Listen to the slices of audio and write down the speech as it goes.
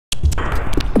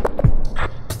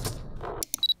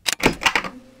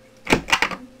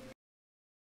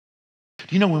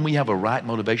Do you know when we have a right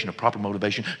motivation, a proper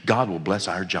motivation, God will bless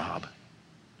our job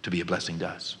to be a blessing to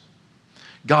us.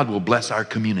 God will bless our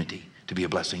community to be a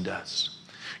blessing to us.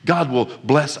 God will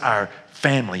bless our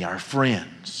family, our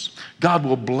friends. God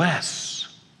will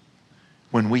bless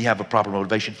when we have a proper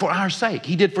motivation for our sake.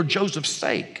 He did for Joseph's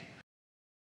sake.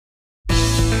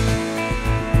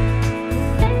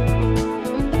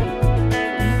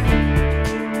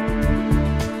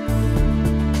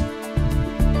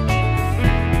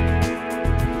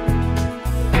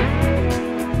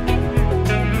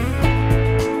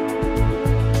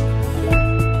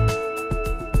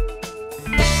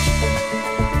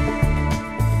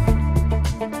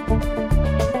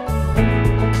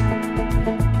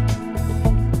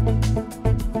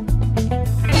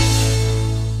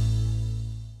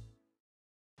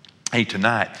 Hey,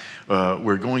 tonight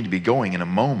we're going to be going in a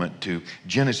moment to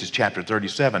Genesis chapter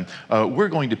 37. We're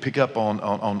going to pick up on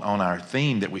our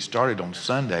theme that we started on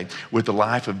Sunday with the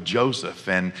life of Joseph.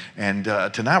 And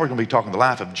tonight we're going to be talking the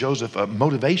life of Joseph,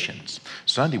 motivations.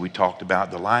 Sunday we talked about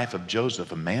the life of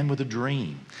Joseph, a man with a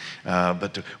dream.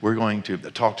 But we're going to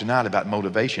talk tonight about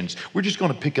motivations. We're just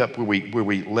going to pick up where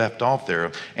we left off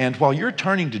there. And while you're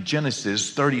turning to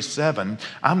Genesis 37,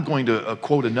 I'm going to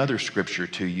quote another scripture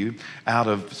to you out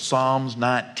of Psalms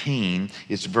 19.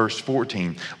 It's verse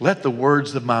 14. Let the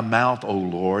words of my mouth, O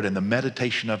Lord, and the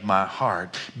meditation of my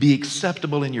heart be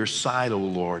acceptable in your sight, O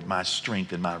Lord, my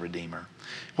strength and my Redeemer.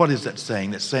 What is that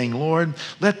saying? That's saying, Lord,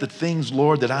 let the things,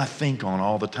 Lord, that I think on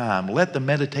all the time, let the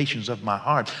meditations of my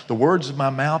heart, the words of my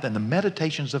mouth and the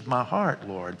meditations of my heart,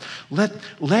 Lord, let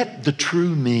the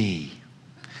true me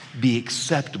be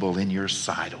acceptable in your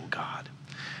sight, O God.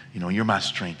 You know, you're my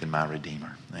strength and my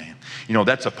Redeemer. Man. You know,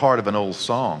 that's a part of an old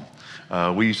song.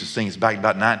 We used to sing, it's back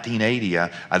about 1980.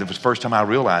 It was the first time I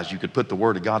realized you could put the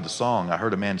Word of God to song. I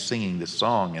heard a man singing this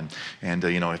song, and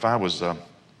you know, if I was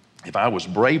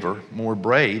braver, more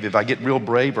brave, if I get real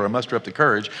brave or I muster up the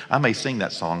courage, I may sing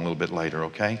that song a little bit later,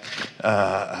 okay?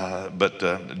 But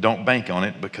don't bank on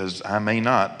it, because I may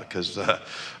not, because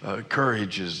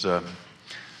courage is,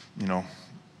 you know,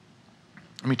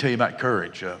 let me tell you about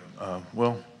courage.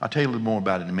 Well, I'll tell you a little more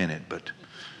about it in a minute, but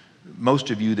most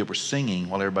of you that were singing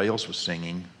while everybody else was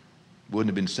singing wouldn't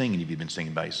have been singing if you'd been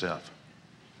singing by yourself.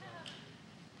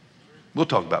 We'll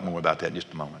talk more about that in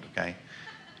just a moment, okay?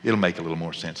 It'll make a little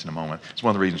more sense in a moment. It's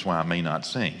one of the reasons why I may not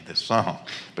sing this song,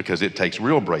 because it takes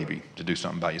real bravery to do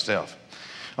something by yourself.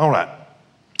 All right.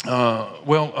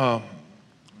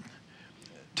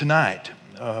 Tonight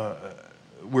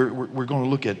we're going to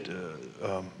look at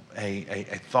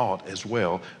a thought as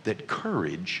well, that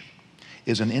courage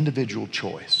is an individual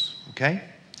choice, okay?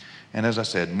 And as I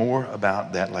said, more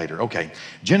about that later. Okay,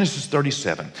 Genesis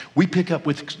 37. We pick up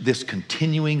with this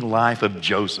continuing life of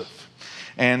Joseph.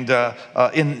 And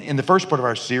in the first part of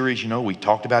our series, you know, we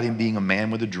talked about him being a man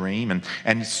with a dream.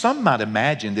 And some might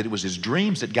imagine that it was his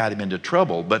dreams that got him into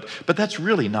trouble, but that's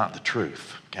really not the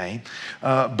truth, okay?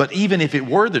 But even if it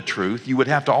were the truth, you would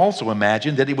have to also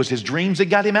imagine that it was his dreams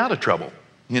that got him out of trouble.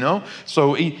 You know,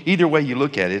 so either way you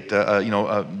look at it,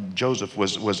 Joseph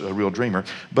was a real dreamer.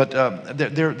 But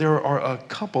there are a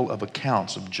couple of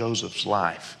accounts of Joseph's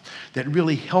life that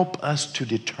really help us to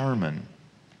determine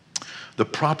the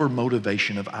proper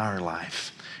motivation of our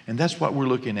life. And that's what we're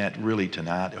looking at really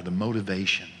tonight, are the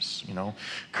motivations. You know,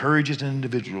 courage is an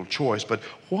individual choice, but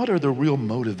what are the real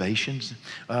motivations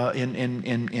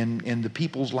in the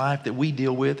people's life that we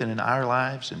deal with and in our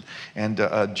lives? And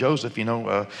Joseph, you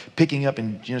know, picking up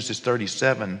in Genesis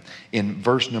 37 in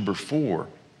verse number 4,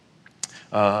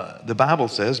 the Bible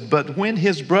says, but when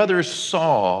his brothers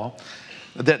saw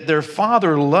that their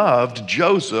father loved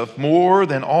Joseph more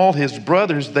than all his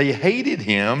brothers, they hated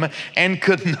him and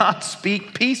could not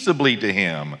speak peaceably to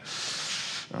him.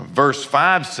 Verse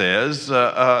 5 says,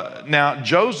 now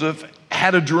Joseph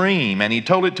had a dream, and he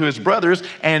told it to his brothers,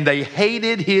 and they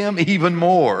hated him even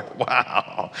more.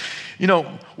 Wow. You know,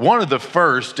 one of the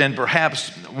first and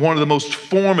perhaps one of the most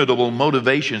formidable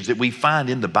motivations that we find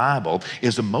in the Bible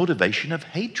is a motivation of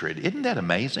hatred. Isn't that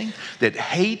amazing? That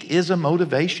hate is a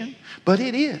motivation? But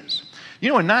it is. You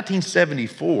know, in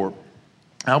 1974,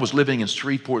 I was living in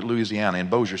Shreveport, Louisiana, in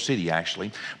Bossier City,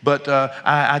 actually. But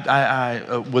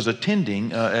I was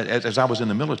attending, as I was in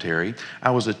the military, I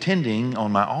was attending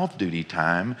on my off-duty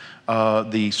time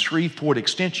the Shreveport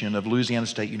extension of Louisiana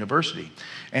State University.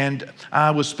 And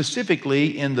I was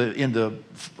specifically in the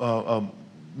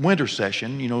winter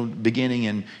session, you know,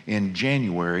 beginning in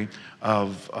January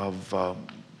of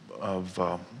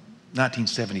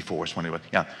 1974 is when it was.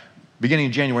 Yeah. Beginning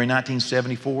in January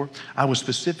 1974, I was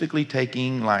specifically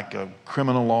taking like a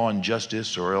criminal law and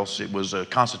justice, or else it was a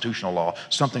constitutional law,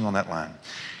 something on that line.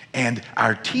 And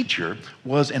our teacher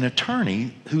was an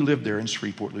attorney who lived there in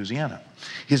Shreveport, Louisiana.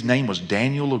 His name was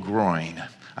Daniel LeGroin.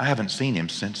 I haven't seen him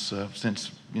since I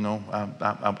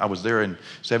was there in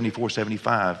 74,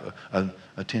 75,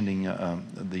 attending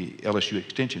the LSU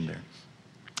extension there.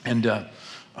 And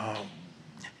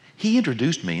he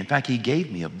introduced me. In fact, he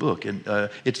gave me a book, and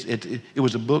it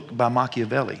was a book by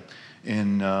Machiavelli.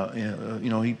 And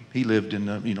he lived in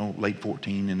the late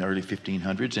 14 and early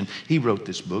 1500s, and he wrote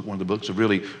this book. One of the books, a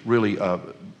really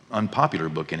unpopular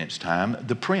book in its time,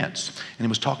 The Prince, and it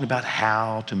was talking about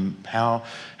how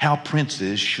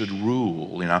princes should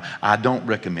rule. I don't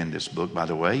recommend this book, by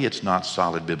the way. It's not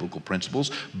solid biblical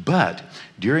principles, but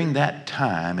during that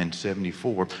time in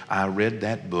 74, I read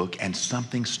that book, and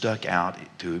something stuck out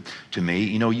to me.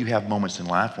 You have moments in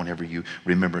life whenever you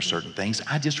remember certain things.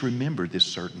 I just remembered this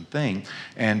certain thing,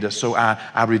 and so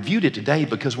I reviewed it today,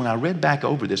 because when I read back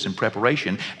over this in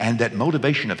preparation, and that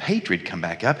motivation of hatred come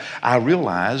back up, I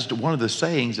realized one of the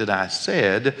sayings that I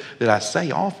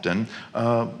say often,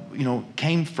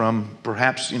 came from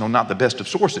perhaps, not the best of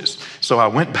sources. So I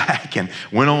went back and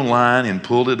went online and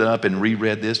pulled it up and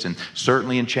reread this, and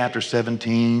certainly in chapter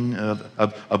 17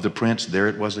 of The Prince, there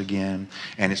it was again.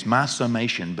 And it's my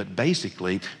summation, but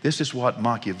basically, this is what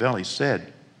Machiavelli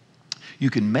said.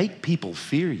 You can make people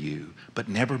fear you, but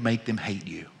never make them hate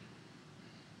you.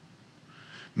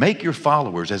 Make your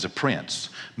followers as a prince.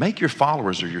 Make your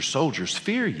followers or your soldiers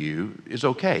fear you is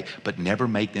okay, but never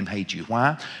make them hate you.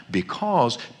 Why?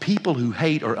 Because people who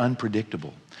hate are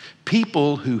unpredictable.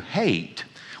 People who hate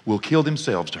will kill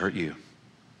themselves to hurt you.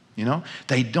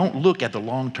 They don't look at the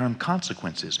long-term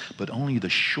consequences, but only the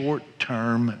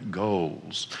short-term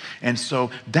goals. And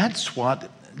so that's what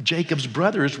Jacob's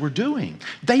brothers were doing.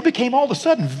 They became all of a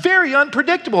sudden very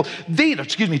unpredictable.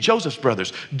 Joseph's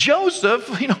brothers.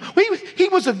 Joseph, he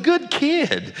was a good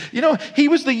kid. He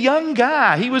was the young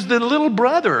guy. He was the little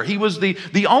brother. He was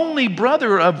the only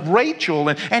brother of Rachel,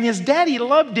 and his daddy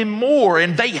loved him more,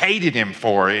 and they hated him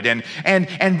for it. And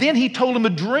then he told him a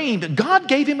dream. God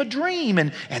gave him a dream,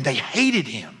 and they hated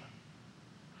him.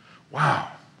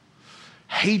 Wow.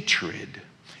 Hatred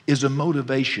is a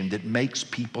motivation that makes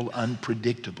people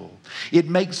unpredictable. It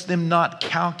makes them not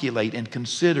calculate and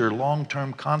consider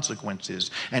long-term consequences.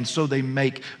 And so they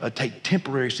take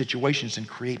temporary situations and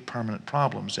create permanent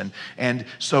problems. And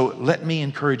so let me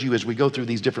encourage you as we go through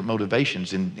these different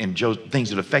motivations and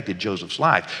things that affected Joseph's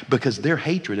life, because their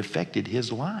hatred affected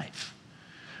his life.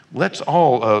 Let's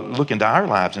all look into our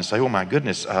lives and say, oh my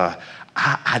goodness,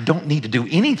 I don't need to do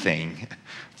anything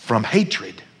from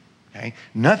hatred. Okay?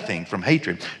 Nothing from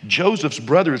hatred. Joseph's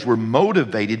brothers were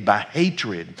motivated by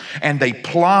hatred, and they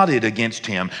plotted against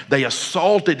him. They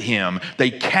assaulted him.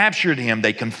 They captured him.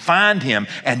 They confined him,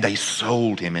 and they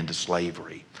sold him into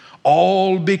slavery.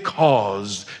 All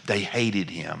because they hated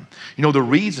him. The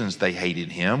reasons they hated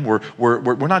him were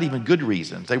not even good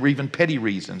reasons. They were even petty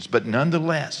reasons. But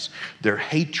nonetheless, their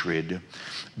hatred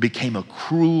became a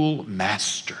cruel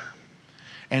master,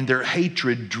 and their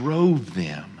hatred drove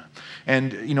them.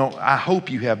 And, I hope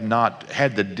you have not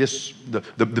had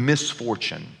the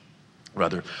misfortune,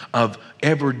 rather, of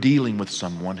ever dealing with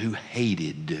someone who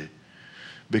hated.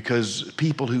 Because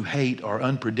people who hate are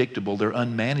unpredictable, they're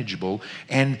unmanageable,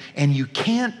 and you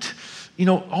can't,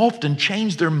 often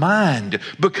change their mind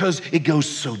because it goes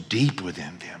so deep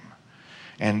within them.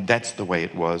 And that's the way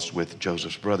it was with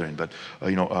Joseph's brethren. But,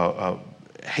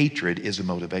 hatred is a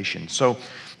motivation. So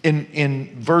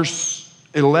in verse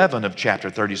 11 of chapter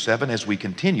 37, as we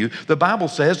continue, the Bible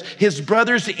says, his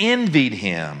brothers envied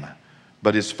him,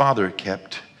 but his father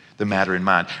kept the matter in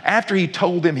mind. After he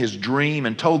told them his dream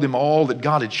and told them all that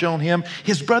God had shown him,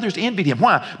 his brothers envied him.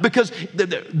 Why? Because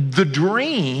the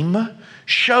dream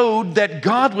showed that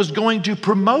God was going to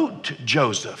promote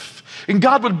Joseph. And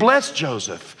God would bless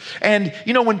Joseph. And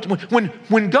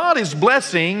when God is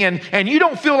blessing and you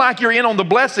don't feel like you're in on the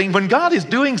blessing, when God is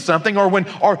doing something, or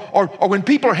when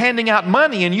people are handing out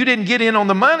money and you didn't get in on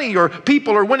the money, or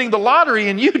people are winning the lottery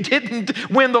and you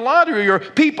didn't win the lottery, or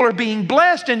people are being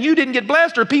blessed and you didn't get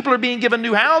blessed, or people are being given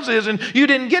new houses and you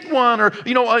didn't get one, or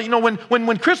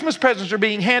when Christmas presents are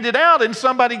being handed out and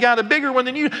somebody got a bigger one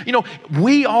than you,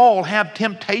 we all have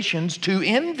temptations to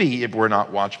envy if we're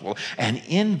not watchful. And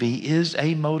envy is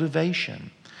a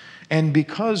motivation. And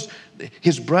because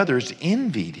his brothers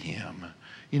envied him,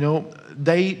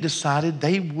 they decided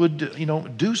they would,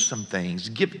 do some things,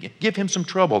 give him some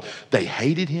trouble. They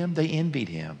hated him, they envied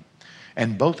him.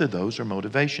 And both of those are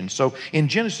motivations. So in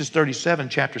Genesis 37,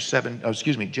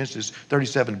 Genesis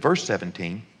 37, verse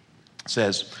 17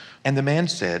 says, and the man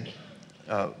said,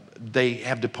 they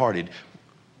have departed.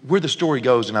 where the story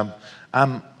goes, and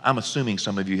I'm assuming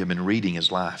some of you have been reading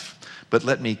his life, but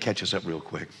let me catch us up real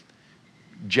quick.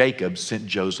 Jacob sent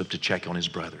Joseph to check on his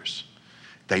brothers.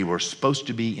 They were supposed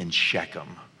to be in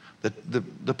Shechem,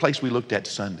 the place we looked at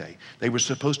Sunday. They were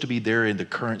supposed to be there in the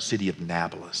current city of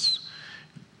Nablus.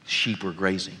 Sheep were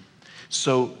grazing.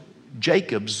 So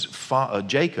Jacob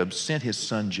sent his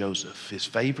son Joseph, his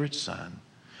favorite son,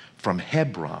 from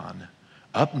Hebron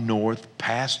up north,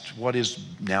 past what is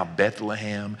now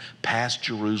Bethlehem, past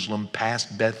Jerusalem,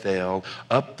 past Bethel,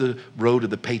 up the road of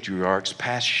the patriarchs,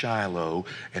 past Shiloh,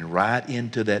 and right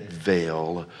into that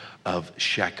vale of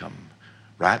Shechem,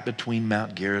 right between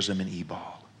Mount Gerizim and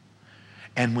Ebal.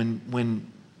 And when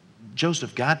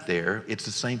Joseph got there, it's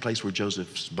the same place where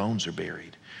Joseph's bones are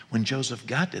buried. When Joseph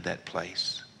got to that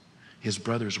place, his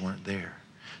brothers weren't there.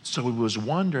 So he was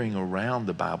wandering around,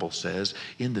 the Bible says,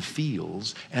 in the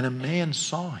fields, and a man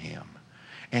saw him.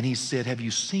 And he said, "Have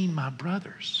you seen my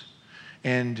brothers?"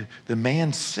 And the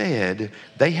man said,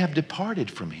 "They have departed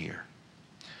from here.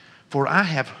 For I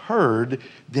have heard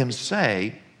them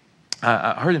say,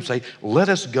 let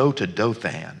us go to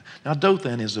Dothan." Now,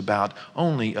 Dothan is about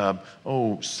only,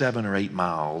 7 or 8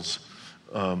 miles,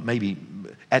 maybe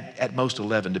at most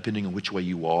 11, depending on which way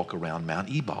you walk around Mount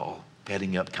Ebal,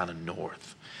 heading up kind of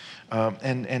north.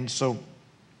 So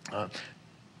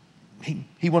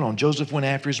he went on. Joseph went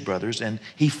after his brothers, and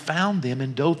he found them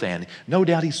in Dothan. No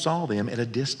doubt he saw them at a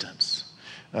distance.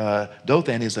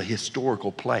 Dothan is a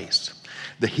historical place.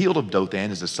 The hill of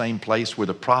Dothan is the same place where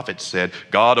the prophet said,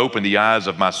 "God opened the eyes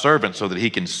of my servant so that he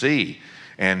can see."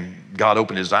 And God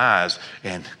opened his eyes,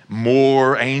 and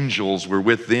more angels were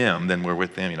with them than were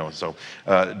with them. So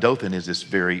Dothan is this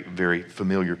very, very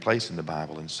familiar place in the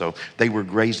Bible. And so they were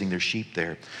grazing their sheep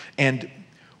there. And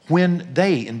when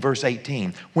they, in verse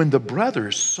 18, when the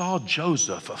brothers saw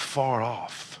Joseph afar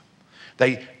off,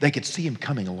 they could see him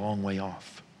coming a long way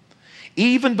off.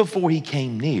 Even before he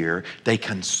came near, they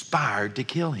conspired to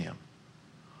kill him.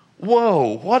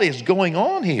 Whoa, what is going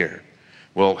on here?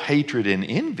 Well, hatred and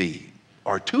envy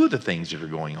are two of the things that are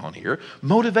going on here,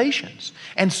 motivations.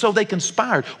 And so they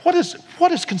conspired. What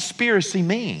does conspiracy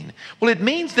mean? Well, it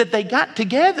means that they got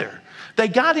together. They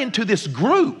got into this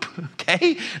group,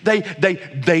 okay?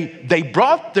 They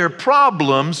brought their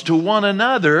problems to one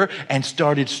another and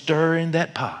started stirring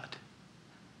that pot,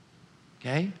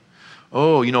 okay?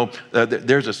 Oh,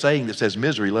 there's a saying that says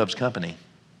misery loves company.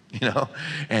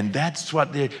 And that's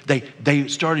what they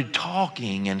started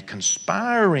talking and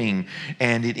conspiring,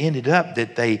 and it ended up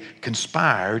that they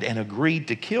conspired and agreed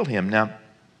to kill him. Now,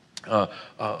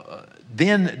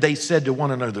 then they said to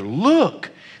one another, "Look,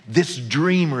 this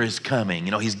dreamer is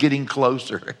coming." He's getting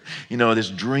closer. This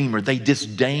dreamer. They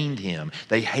disdained him.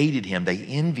 They hated him. They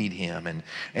envied him.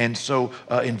 And so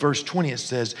in verse 20 it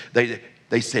says,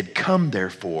 They said, "Come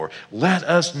therefore, let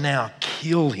us now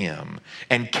kill him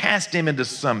and cast him into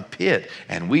some pit,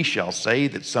 and we shall say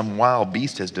that some wild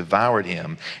beast has devoured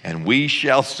him, and we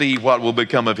shall see what will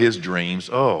become of his dreams."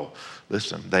 Oh,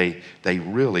 listen, they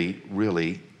really,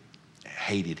 really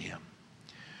hated him.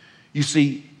 You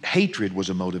see, hatred was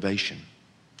a motivation.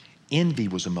 Envy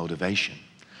was a motivation.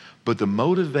 But the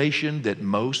motivation that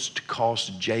most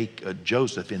cost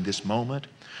Joseph in this moment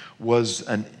was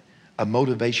a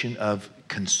motivation of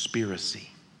conspiracy.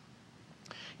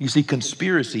 You see,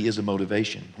 conspiracy is a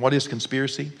motivation. What is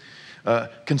conspiracy?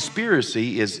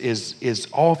 Conspiracy is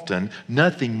often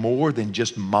nothing more than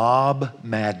just mob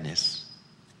madness.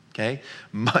 Okay?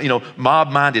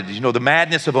 Mob-minded. The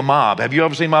madness of a mob. Have you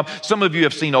ever seen mob? Some of you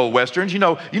have seen old westerns. You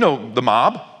know the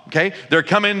mob. Okay? They're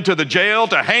coming to the jail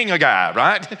to hang a guy,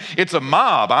 right? It's a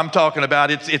mob. I'm talking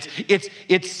about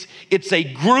it's a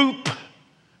group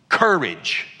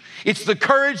courage. It's the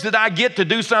courage that I get to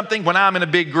do something when I'm in a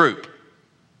big group,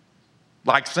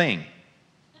 like sing.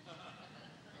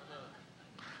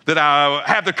 That I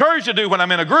have the courage to do when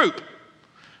I'm in a group,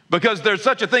 because there's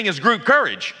such a thing as group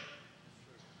courage.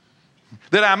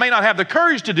 That I may not have the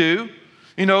courage to do,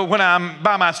 when I'm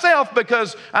by myself,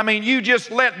 because, you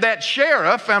just let that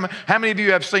sheriff. How many of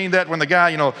you have seen that when the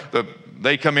guy,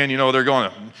 they come in, they're going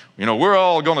to, we're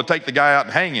all going to take the guy out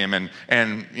and hang him.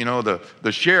 And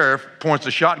the sheriff points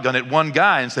a shotgun at one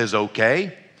guy and says,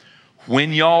 "Okay,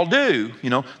 when y'all do,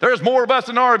 there's more of us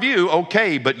than there are of you.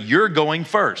 Okay, but you're going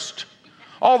first."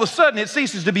 All of a sudden, it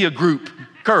ceases to be a group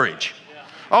courage.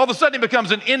 All of a sudden, it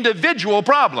becomes an individual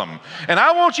problem. And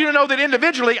I want you to know that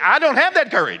individually, I don't have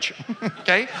that courage,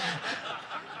 okay?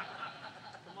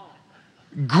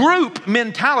 Group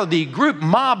mentality, group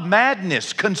mob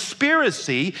madness,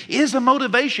 conspiracy is a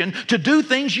motivation to do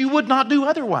things you would not do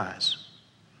otherwise.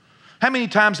 How many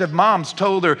times have moms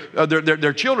told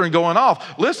their children going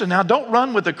off, listen, now don't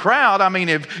run with the crowd. I mean,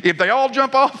 if they all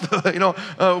jump off,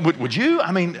 would you?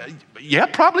 I mean, yeah,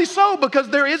 probably so, because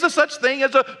there is a such thing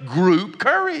as a group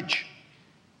courage.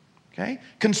 Okay?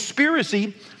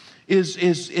 Conspiracy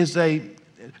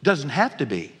doesn't have to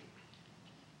be,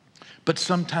 but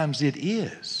sometimes it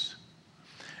is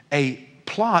a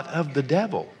plot of the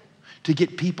devil to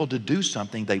get people to do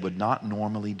something they would not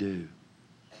normally do.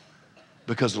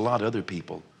 Because a lot of other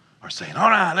people are saying, all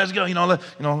right, let's go,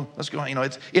 let's go.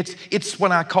 It's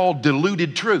what I call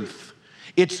diluted truth.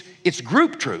 It's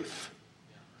group truth.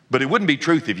 But it wouldn't be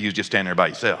truth if you was just standing there by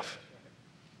yourself.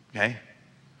 Okay?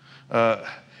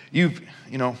 You've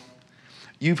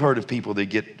heard of people that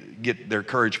get their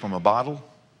courage from a bottle.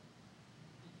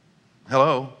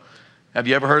 Hello? Have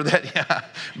you ever heard that? Yeah.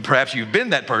 Perhaps you've been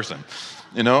that person.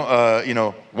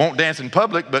 Won't dance in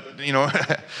public, but,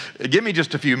 give me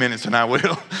just a few minutes and I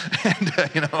will. And,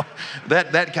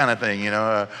 that kind of thing,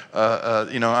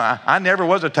 I never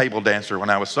was a table dancer when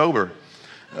I was sober.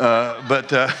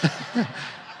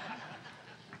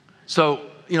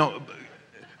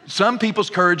 Some people's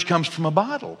courage comes from a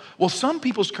bottle. Well, some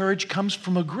people's courage comes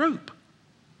from a group.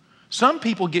 Some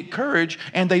people get courage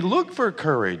and they look for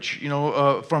courage,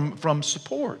 from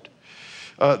support.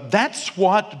 That's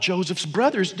what Joseph's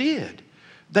brothers did.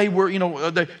 They were,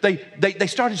 they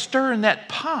started stirring that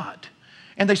pot,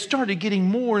 and they started getting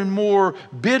more and more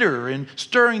bitter, and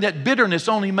stirring that bitterness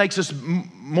only makes us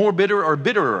more bitter or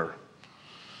bitterer.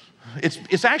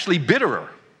 It's actually bitterer.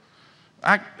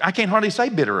 I can't hardly say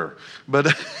bitterer, but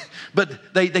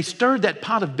they stirred that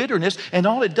pot of bitterness, and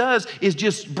all it does is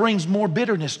just brings more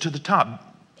bitterness to the top.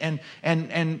 And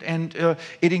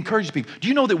it encourages people. Do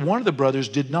you know that one of the brothers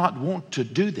did not want to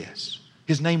do this?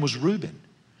 His name was Reuben.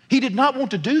 He did not want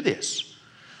to do this.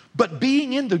 But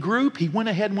being in the group, he went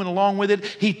ahead and went along with it.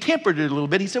 He tempered it a little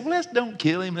bit. He said, well, let's don't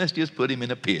kill him. Let's just put him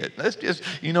in a pit. Let's just,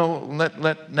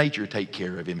 let nature take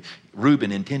care of him.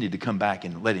 Reuben intended to come back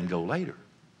and let him go later.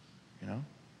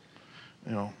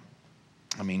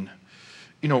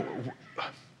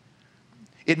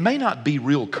 It may not be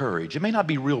real courage. It may not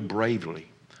be real bravery,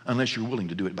 unless you're willing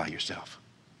to do it by yourself.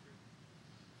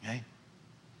 Okay?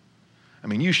 I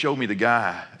mean, you show me the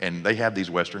guy, and they have these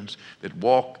Westerns that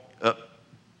walk up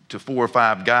to 4 or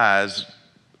 5 guys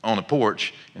on a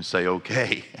porch and say,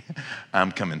 okay,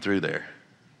 I'm coming through there.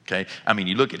 Okay? I mean,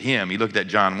 you look at him, you look at that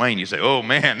John Wayne, you say, oh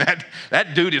man,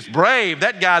 that dude is brave.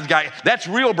 That's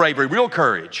real bravery, real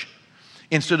courage.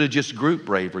 Instead of just group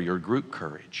bravery or group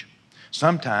courage.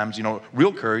 Sometimes,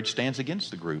 real courage stands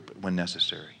against the group when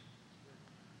necessary.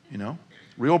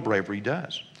 Real bravery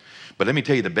does. But let me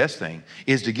tell you, the best thing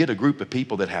is to get a group of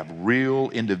people that have real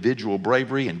individual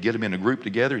bravery and get them in a group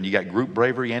together, and you got group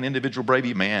bravery and individual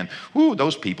bravery. Man,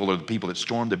 those people are the people that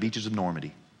stormed the beaches of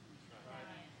Normandy.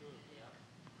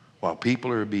 While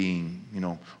people are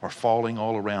are falling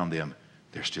all around them,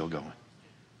 they're still going.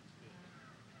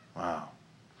 Wow.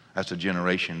 That's a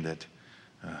generation that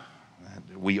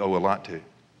we owe a lot to.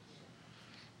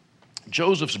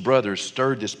 Joseph's brothers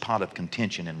stirred this pot of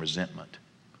contention and resentment.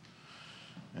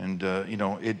 And,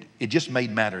 it just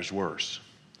made matters worse.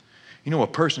 A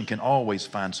person can always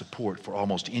find support for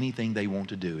almost anything they want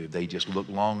to do if they just look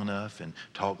long enough and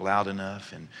talk loud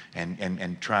enough and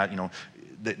try,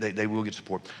 they will get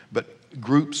support. But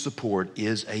group support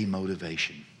is a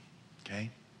motivation, okay?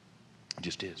 It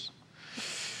just is.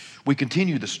 We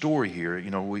continue the story here,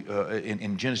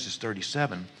 in Genesis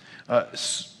 37.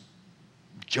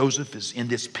 Joseph is in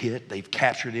this pit. They've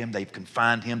captured him. They've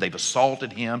confined him. They've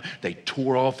assaulted him. They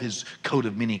tore off his coat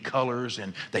of many colors,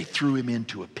 and they threw him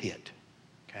into a pit.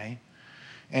 Okay?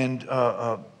 And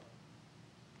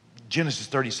Genesis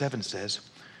 37 says,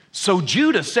 so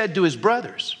Judah said to his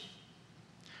brothers,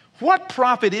 what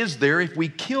profit is there if we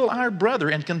kill our brother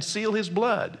and conceal his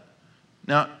blood?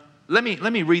 Now, let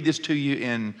me read this to you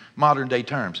in modern day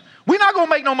terms. We're not going to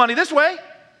make no money this way.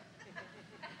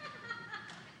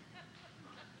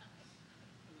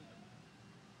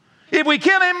 If we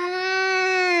kill him,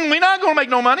 we're not going to make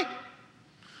no money.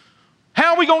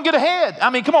 How are we going to get ahead? I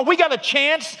mean, come on, we got a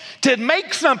chance to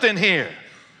make something here.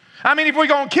 I mean, if we're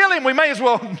going to kill him, we may as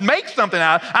well make something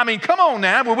out. I mean, come on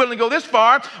now. If we're willing to go this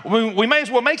far, we may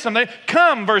as well make something.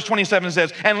 Come, verse 27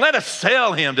 says, and let us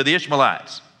sell him to the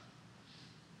Ishmaelites.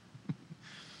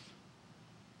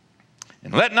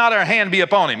 And let not our hand be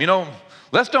upon him.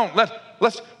 Let's don't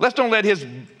let his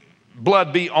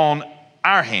blood be on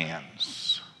our hands.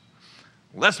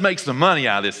 Let's make some money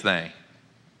out of this thing.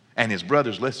 And his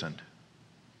brothers listened.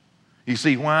 You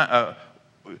see why?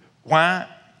 Why?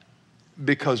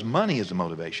 Because money is the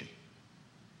motivation.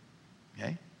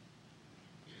 Okay?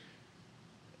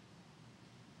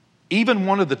 Even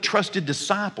one of the trusted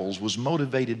disciples was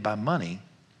motivated by money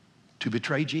to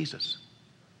betray Jesus.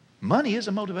 Money is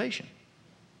a motivation.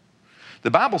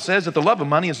 The Bible says that the love of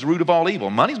money is the root of all evil.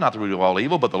 Money's not the root of all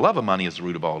evil, but the love of money is the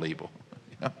root of all evil.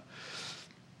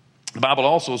 The Bible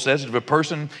also says that if a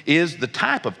person is the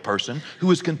type of person who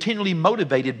is continually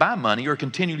motivated by money or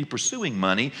continually pursuing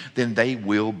money, then they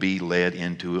will be led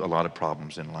into a lot of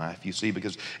problems in life. You see,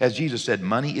 because as Jesus said,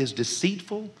 money is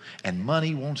deceitful and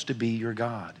money wants to be your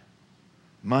God.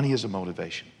 Money is a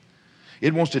motivation.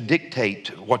 It wants to dictate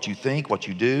what you think, what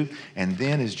you do, and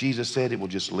then, as Jesus said, it will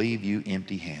just leave you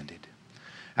empty-handed.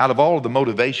 Out of all of the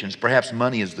motivations, perhaps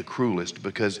money is the cruelest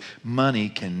because money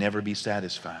can never be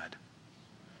satisfied.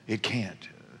 It can't.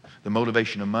 The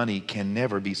motivation of money can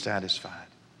never be satisfied.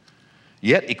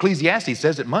 Yet Ecclesiastes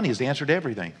says that money is the answer to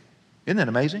everything. Isn't that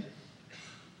amazing?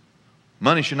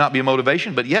 Money should not be a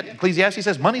motivation, but yet Ecclesiastes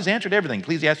says money's the answer to everything.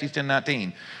 Ecclesiastes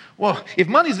 10:19. Well, if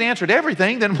money's the answer to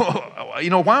everything, then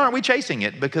why aren't we chasing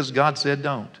it? Because God said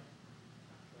don't.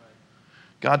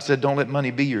 God said don't let money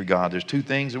be your God. There's two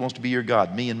things that wants to be your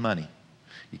God, me and money.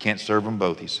 You can't serve them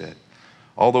both, he said.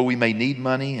 Although we may need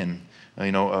money and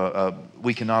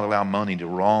we cannot allow money to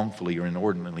wrongfully or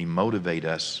inordinately motivate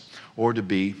us or to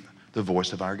be the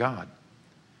voice of our God.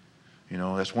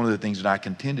 That's one of the things that I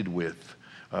contended with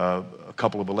a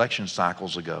couple of election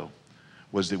cycles ago,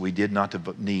 was that we did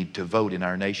not need to vote in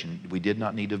our nation. We did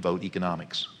not need to vote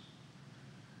economics.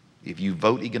 If you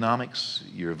vote economics,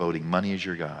 you're voting money as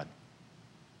your God.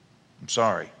 I'm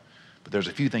sorry, but there's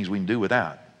a few things we can do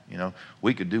without.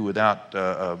 We could do without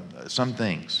some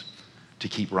things to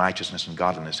keep righteousness and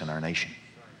godliness in our nation.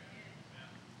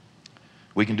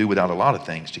 We can do without a lot of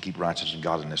things to keep righteousness and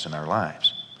godliness in our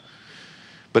lives.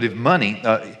 But if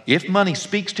money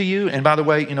speaks to you, and by the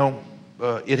way,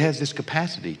 it has this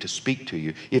capacity to speak to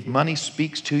you. If money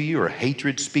speaks to you, or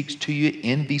hatred speaks to you,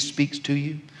 envy speaks to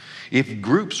you, if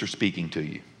groups are speaking to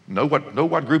you, know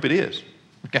what group it is.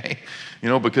 Okay,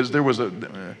 because there was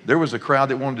a crowd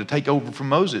that wanted to take over from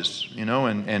Moses,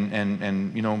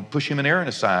 and push him and Aaron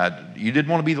aside. You didn't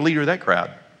want to be the leader of that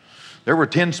crowd. There were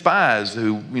 10 spies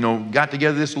who, got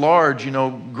together this large,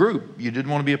 group. You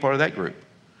didn't want to be a part of that group.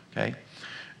 Okay,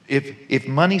 if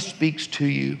money speaks to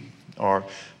you, or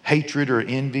hatred or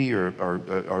envy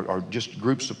or just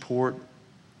group support,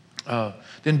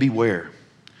 then beware.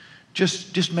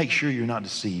 Just make sure you're not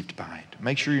deceived by it.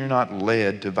 Make sure you're not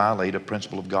led to violate a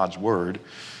principle of God's Word.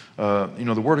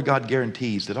 The Word of God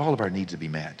guarantees that all of our needs will be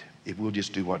met if we'll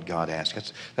just do what God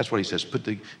asks. That's what He says. Put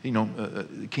the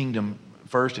kingdom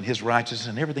first and His righteousness,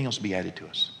 and everything else will be added to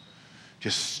us.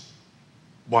 Just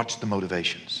watch the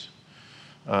motivations.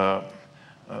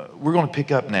 We're going to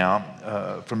pick up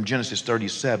now from Genesis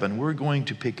 37. We're going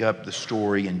to pick up the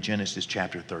story in Genesis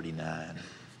chapter 39.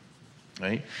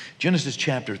 Right? Genesis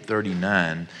chapter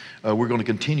 39, we're going to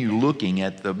continue looking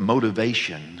at the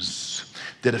motivations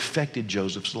that affected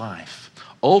Joseph's life.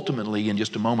 Ultimately, in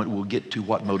just a moment, we'll get to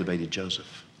what motivated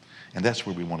Joseph. And that's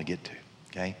where we want to get to,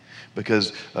 okay?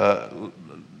 Because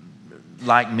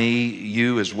like me,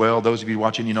 you as well, those of you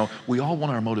watching, we all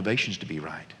want our motivations to be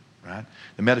right. Right?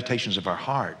 The meditations of our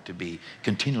heart to be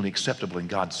continually acceptable in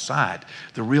God's sight.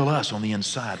 The real us on the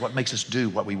inside. What makes us do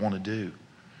what we want to do.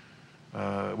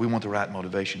 We want the right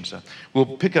motivations.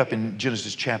 We'll pick up in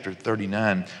Genesis chapter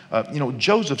 39.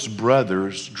 Joseph's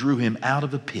brothers drew him out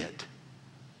of a pit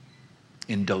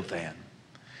in Dothan.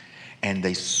 And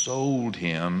they sold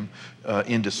him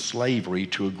into slavery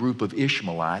to a group of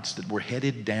Ishmaelites that were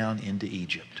headed down into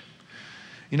Egypt.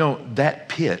 That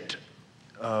pit,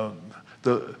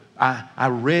 I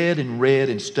read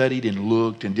and studied and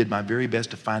looked and did my very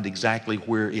best to find exactly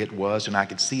where it was, and I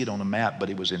could see it on a map, but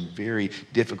it was in very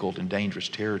difficult and dangerous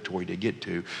territory to get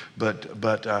to.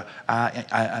 But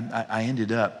I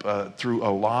ended up through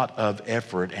a lot of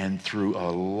effort and through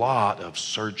a lot of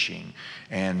searching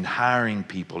and hiring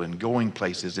people and going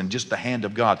places and just the hand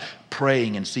of God,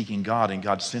 praying and seeking God and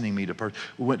God sending me to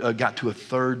got to a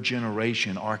third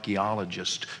generation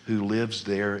archaeologist who lives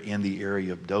there in the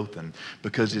area of Dothan,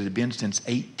 because it had been since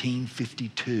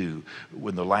 1852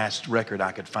 when the last record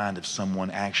I could find of someone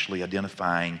actually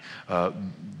identifying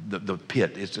the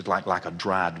pit. It's like a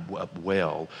dried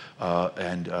well,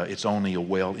 and it's only a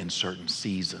well in certain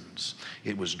seasons.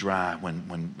 It was dry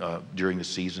when during the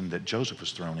season that Joseph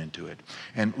was thrown into it.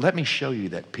 And let me show you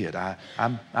that pit. I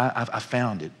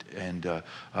found it, and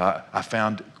I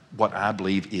found what I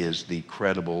believe is the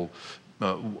credible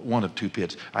one of two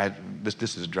pits.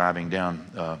 This is driving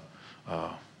down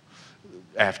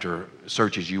after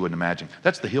searches you wouldn't imagine.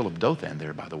 That's the hill of Dothan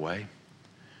there, by the way,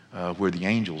 where the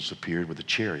angels appeared with the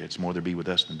chariots. More there be with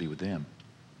us than be with them.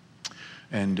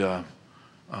 And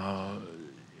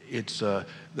It's the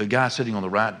guy sitting on the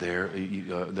right there.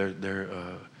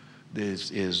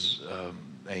 Is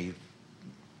a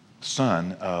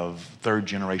son of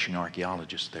third-generation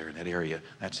archaeologists there in that area.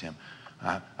 That's him.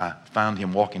 I found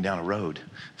him walking down a road,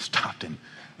 stopped him,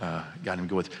 got him to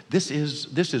go with. This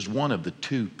is one of the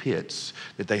two pits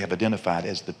that they have identified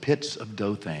as the pits of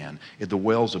Dothan, the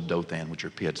wells of Dothan, which are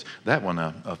pits. That one,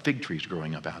 a fig tree is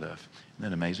growing up out of. Isn't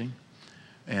that amazing?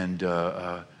 And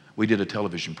we did a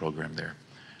television program there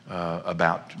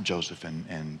about Joseph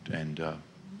and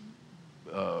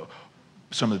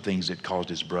some of the things that caused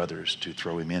his brothers to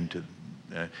throw him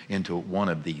into one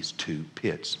of these two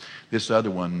pits. This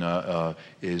other one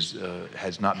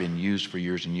has not been used for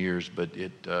years and years, but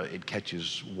it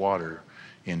catches water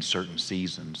in certain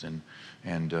seasons,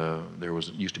 and there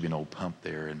used to be an old pump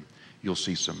there, and you'll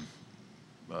see some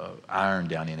iron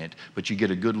down in it. But you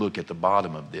get a good look at the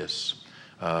bottom of this.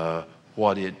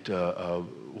 What it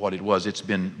was. It's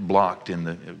been blocked in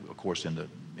the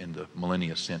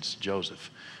millennia since Joseph,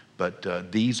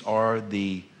 but these are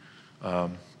the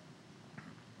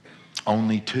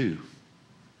only two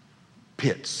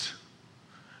pits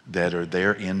that are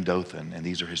there in Dothan, and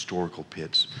these are historical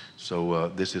pits.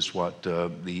 So this is what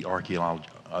the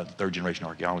third-generation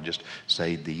archaeologists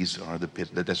say. These are the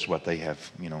pits. That's what they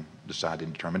have, decided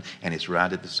and determined, and it's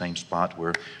right at the same spot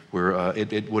where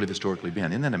it would have historically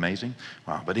been. Isn't that amazing?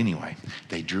 Wow! But anyway,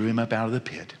 they drew him up out of the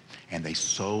pit, and they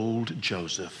sold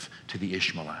Joseph to the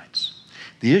Ishmaelites.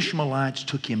 The Ishmaelites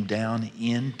took him down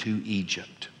into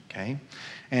Egypt. Okay,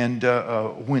 and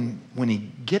when he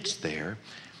gets there,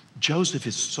 Joseph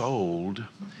is sold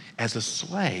as a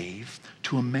slave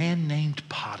to a man named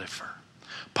Potiphar.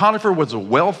 Potiphar was a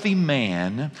wealthy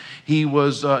man. He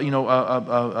was,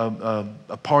 a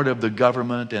part of the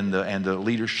government and the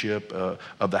leadership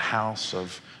of the house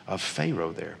of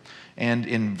Pharaoh there. And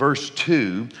in verse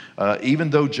 2, even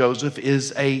though Joseph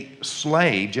is a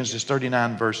slave, Genesis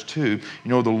 39, verse 2,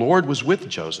 the Lord was with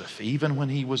Joseph even when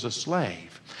he was a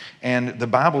slave. And the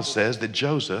Bible says that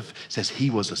Joseph says he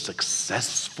was a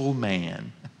successful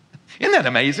man. Isn't that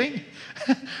amazing?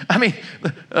 I mean,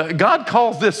 God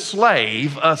calls this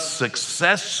slave a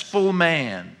successful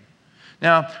man.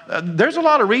 Now, there's a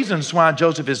lot of reasons why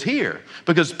Joseph is here,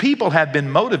 because people have been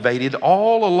motivated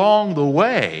all along the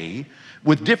way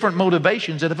with different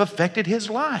motivations that have affected his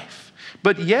life.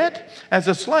 But yet, as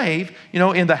a slave,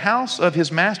 in the house of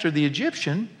his master, the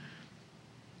Egyptian,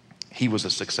 he was a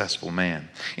successful man.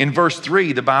 In verse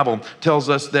 3, the Bible tells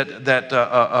us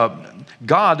that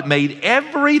God made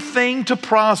everything to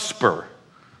prosper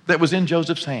that was in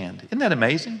Joseph's hand. Isn't that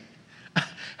amazing?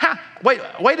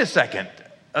 Wait a second.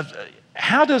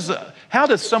 How does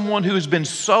someone who has been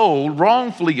sold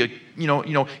wrongfully,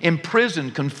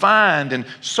 imprisoned, confined, and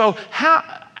so how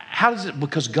does it?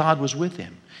 Because God was with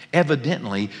him.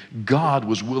 Evidently, God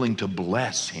was willing to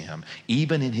bless him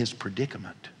even in his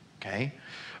predicament. Okay.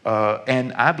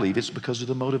 And I believe it's because of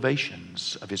the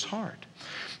motivations of his heart.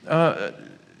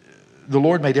 The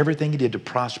Lord made everything he did to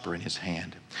prosper in his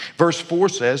hand. Verse 4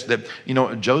 says that,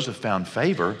 Joseph found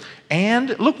favor,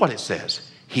 and look what it says.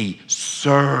 He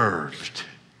served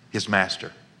his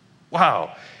master.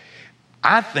 Wow.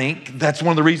 I think that's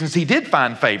one of the reasons he did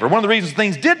find favor. One of the reasons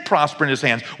things did prosper in his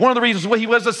hands. One of the reasons why he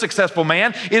was a successful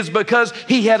man is because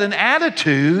he had an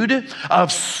attitude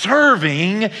of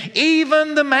serving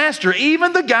even the master,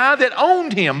 even the guy that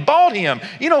owned him, bought him.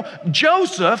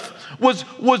 Joseph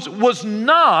was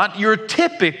not your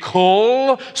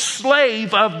typical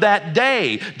slave of that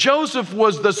day. Joseph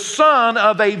was the son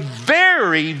of a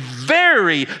very,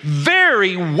 very,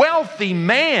 very wealthy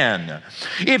man.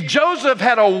 If Joseph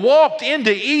had walked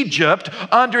into Egypt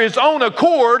under his own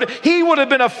accord, he would have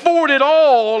been afforded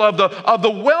all of the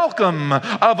welcome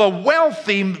of a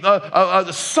wealthy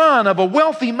son of a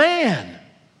wealthy man.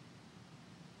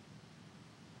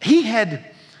 He had,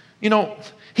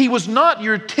 he was not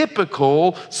your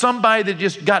typical somebody that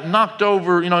just got knocked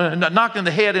over, knocked in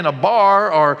the head in a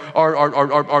bar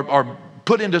or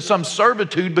put into some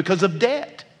servitude because of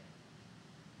debt.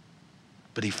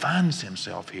 But he finds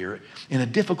himself here in a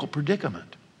difficult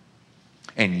predicament.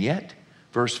 And yet,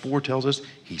 verse 4 tells us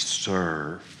he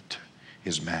served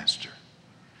his master.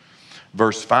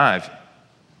 Verse 5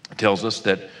 tells us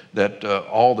that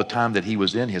all the time that he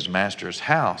was in his master's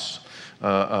house,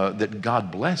 that God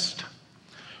blessed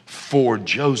for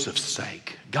Joseph's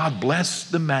sake. God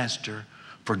blessed the master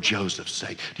for Joseph's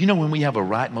sake. Do you know when we have a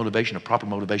right motivation, a proper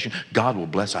motivation, God will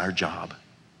bless our job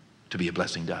to be a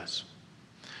blessing to us.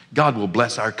 God will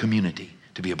bless our community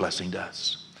to be a blessing to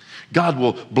us. God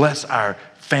will bless our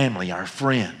family, our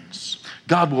friends.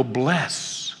 God will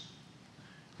bless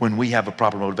when we have a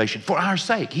proper motivation for our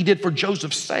sake. He did for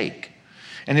Joseph's sake.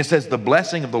 And it says the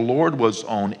blessing of the Lord was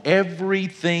on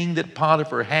everything that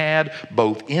Potiphar had,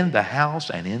 both in the house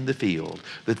and in the field.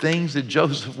 The things that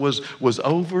Joseph was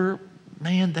over,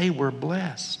 man, they were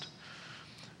blessed.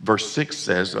 Verse 6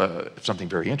 says something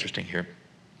very interesting here.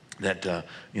 That,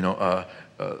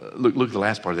 look at the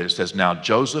last part of it. It says, now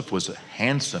Joseph was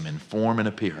handsome in form and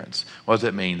appearance. What does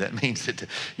that mean? That means that,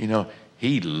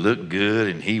 he looked good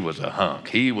and he was a hunk.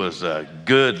 He was a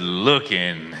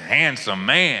good-looking, handsome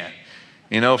man.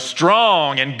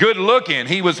 Strong and good-looking.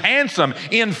 He was handsome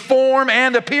in form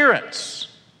and appearance.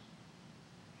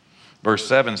 Verse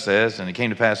 7 says, and it came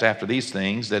to pass after these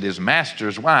things that his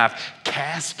master's wife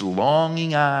cast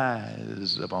longing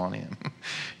eyes upon him.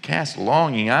 Cast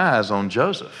longing eyes on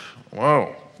Joseph.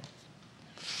 Whoa.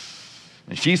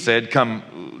 And she said,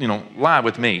 come, lie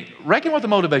with me. Reckon what the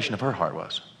motivation of her heart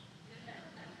was.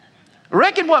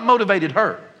 Reckon what motivated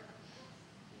her.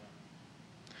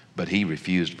 But he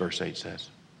refused, verse 8 says.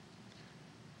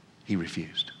 He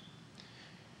refused.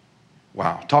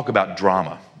 Wow, talk about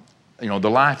drama. The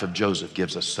life of Joseph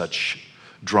gives us such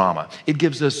drama. It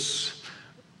gives us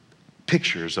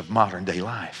pictures of modern day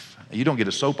life. You don't get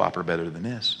a soap opera better than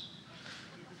this.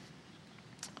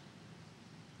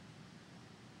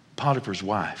 Potiphar's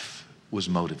wife was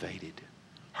motivated.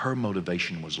 Her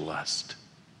motivation was lust.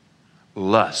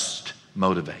 Lust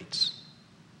motivates.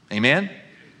 Amen?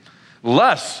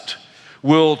 Lust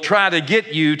will try to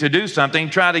get you to do something,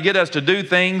 try to get us to do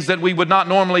things that we would not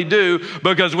normally do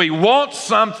because we want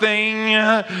something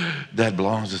that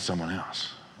belongs to someone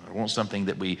else. Or want something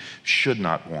that we should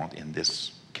not want in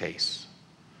this case.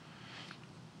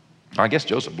 I guess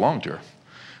Joseph belonged to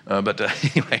her. But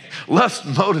anyway, lust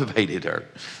motivated her.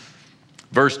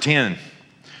 Verse 10,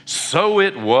 so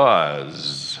it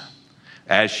was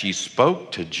as she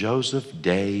spoke to Joseph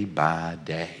day by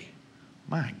day.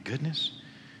 My goodness.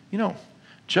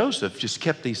 Joseph just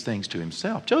kept these things to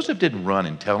himself. Joseph didn't run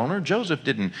and tell on her. Joseph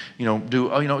didn't,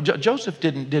 Joseph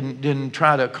didn't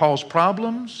try to cause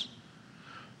problems.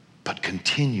 But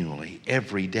continually,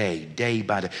 every day, day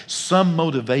by day, some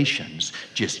motivations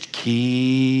just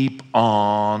keep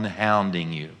on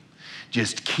hounding you.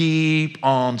 Just keep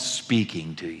on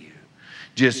speaking to you.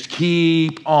 Just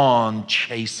keep on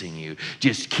chasing you.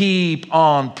 Just keep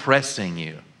on pressing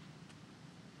you.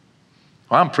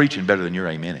 Well, I'm preaching better than you're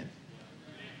amening.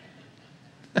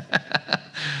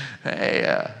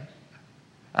 Hey,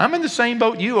 I'm in the same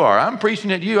boat you are. I'm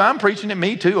preaching at you. I'm preaching at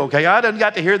me too, okay? I done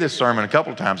got to hear this sermon a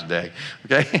couple of times a day,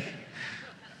 okay?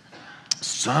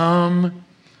 Some,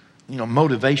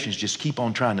 motivations just keep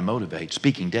on trying to motivate,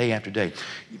 speaking day after day.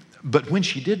 But when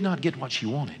she did not get what she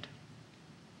wanted,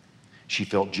 she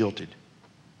felt jilted.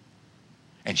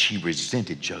 And she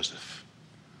resented Joseph.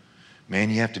 Man,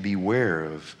 you have to beware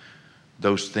of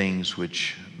those things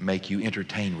which make you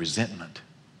entertain resentment.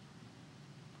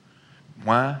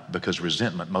 Why? Because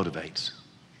resentment motivates.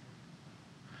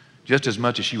 Just as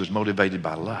much as she was motivated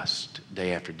by lust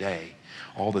day after day,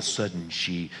 all of a sudden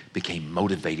she became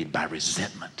motivated by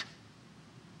resentment.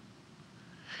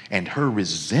 And her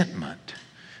resentment,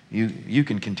 you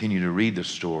can continue to read the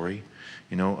story,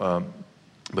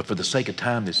 but for the sake of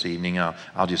time this evening,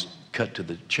 I'll just cut to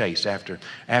the chase.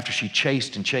 After she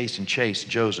chased and chased and chased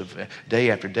Joseph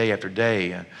day after day after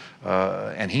day,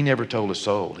 and he never told a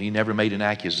soul. He never made an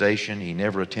accusation. He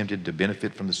never attempted to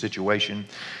benefit from the situation,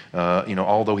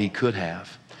 although he could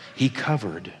have. He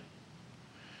covered.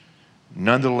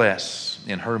 Nonetheless,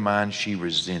 in her mind, she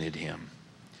resented him.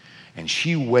 And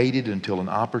she waited until an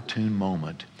opportune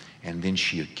moment, and then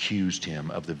she accused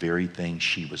him of the very thing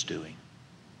she was doing.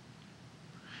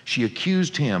 She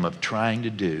accused him of trying to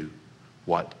do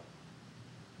what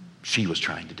she was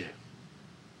trying to do.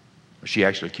 She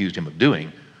actually accused him of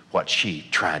doing what she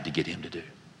tried to get him to do.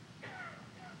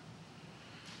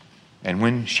 And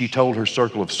when she told her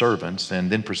circle of servants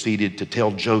and then proceeded to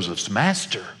tell Joseph's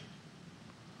master,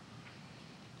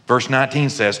 verse 19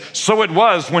 says, so it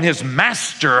was when his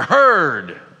master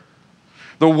heard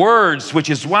the words which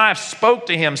his wife spoke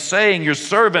to him, saying, your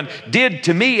servant did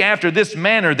to me after this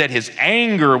manner, that his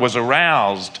anger was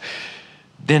aroused.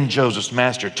 Then Joseph's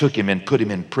master took him and put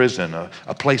him in prison,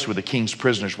 a place where the king's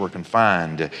prisoners were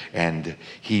confined, and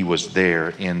he was there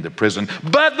in the prison.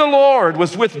 But the Lord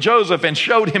was with Joseph and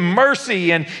showed him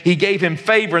mercy, and he gave him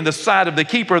favor in the sight of the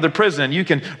keeper of the prison. You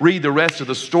can read the rest of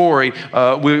the story.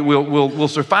 We'll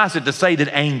suffice it to say that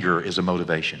anger is a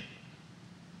motivation.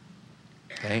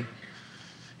 Okay?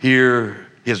 Here,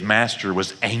 his master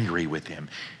was angry with him,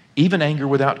 even anger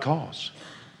without cause.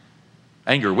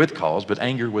 Anger with cause, but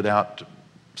anger without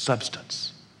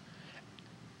substance.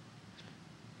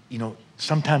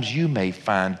 Sometimes you may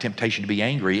find temptation to be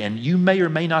angry, and you may or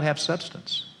may not have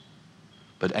substance.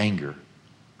 But anger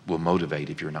will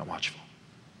motivate if you're not watchful.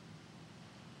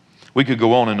 We could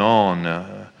go on and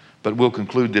on, but we'll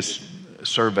conclude this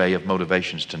survey of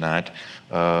motivations tonight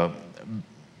by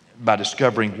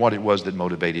discovering what it was that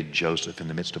motivated Joseph in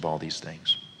the midst of all these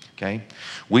things. Okay?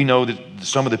 We know that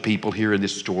some of the people here in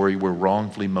this story were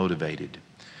wrongfully motivated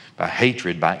by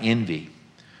hatred, by envy,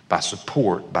 by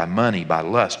support, by money, by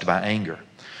lust, by anger.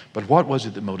 But what was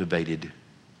it that motivated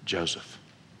Joseph?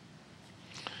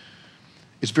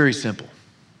 It's very simple.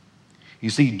 You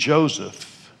see,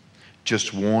 Joseph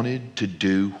just wanted to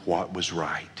do what was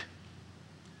right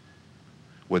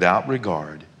without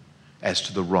regard as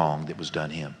to the wrong that was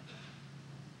done him.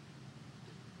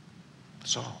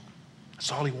 That's all. That's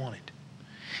all he wanted.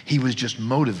 He was just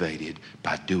motivated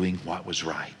by doing what was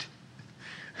right.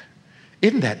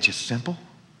 Isn't that just simple?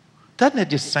 Doesn't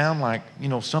that just sound like,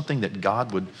 something that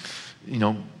God would,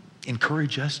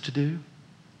 encourage us to do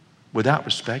without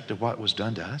respect of what was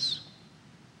done to us?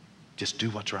 Just do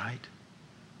what's right.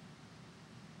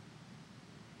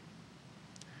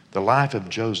 The life of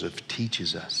Joseph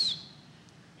teaches us.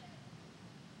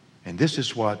 And this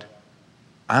is what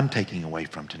I'm taking away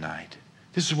from tonight.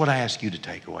 This is what I ask you to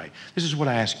take away. This is what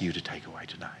I ask you to take away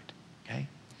tonight. Okay?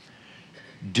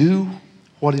 Do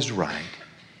what is right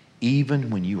even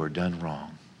when you are done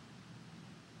wrong.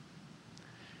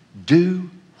 Do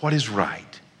what is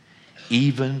right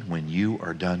even when you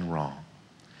are done wrong.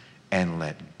 And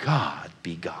let God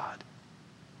be God.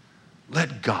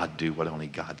 Let God do what only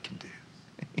God can do.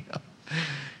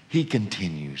 He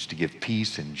continues to give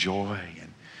peace and joy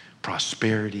and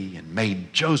prosperity and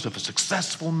made Joseph a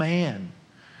successful man.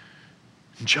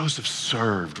 And Joseph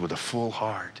served with a full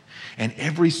heart. And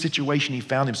every situation he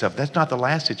found himself, that's not the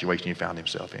last situation he found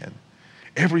himself in.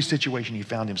 Every situation he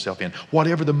found himself in,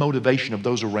 whatever the motivation of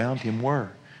those around him were,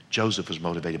 Joseph was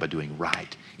motivated by doing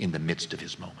right in the midst of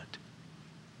his moment.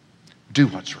 Do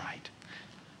what's right.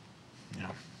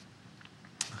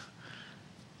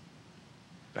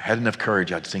 If I had enough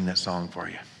courage, I'd sing that song for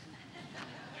you.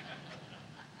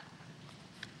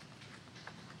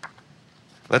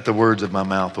 Let the words of my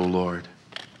mouth, O Lord,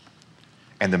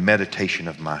 and the meditation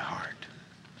of my heart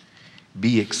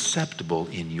be acceptable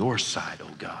in your sight, O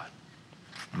God,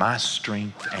 my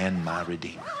strength and my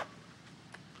Redeemer.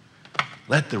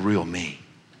 Let the real me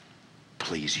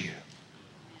please you.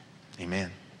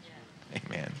 Amen.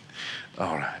 Amen.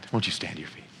 All right. Won't you stand to your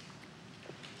feet?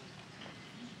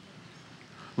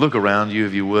 Look around you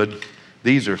if you would.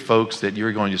 These are folks that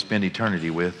you're going to spend eternity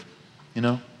with.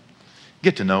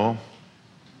 Get to know them.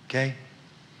 Okay?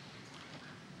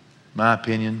 My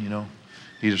opinion,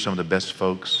 these are some of the best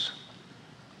folks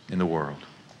in the world.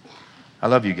 I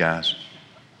love you guys.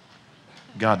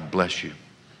 God bless you.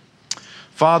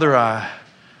 Father,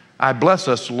 I bless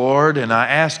us, Lord, and I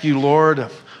ask you,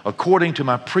 Lord, according to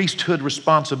my priesthood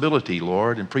responsibility,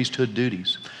 Lord, and priesthood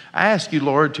duties, I ask you,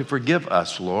 Lord, to forgive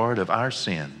us, Lord, of our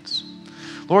sins.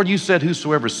 Lord, you said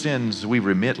whosoever sins we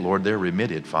remit, Lord, they're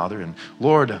remitted, Father. And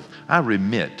Lord, I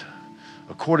remit,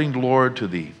 according, Lord, to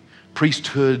the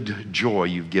priesthood joy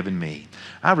you've given me.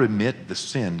 I remit the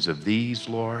sins of these,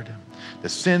 Lord, the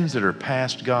sins that are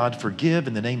past, God, forgive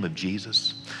in the name of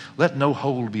Jesus. Let no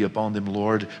hold be upon them,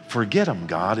 Lord. Forget them,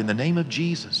 God, in the name of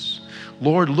Jesus.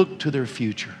 Lord, look to their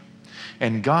future.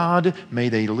 And God, may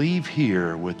they leave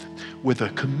here with a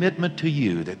commitment to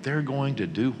you that they're going to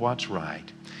do what's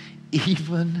right,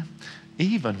 even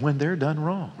when they're done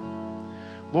wrong.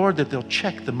 Lord, that they'll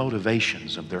check the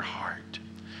motivations of their heart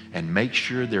and make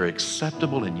sure they're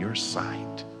acceptable in your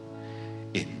sight.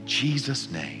 In Jesus'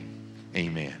 name,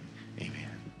 amen.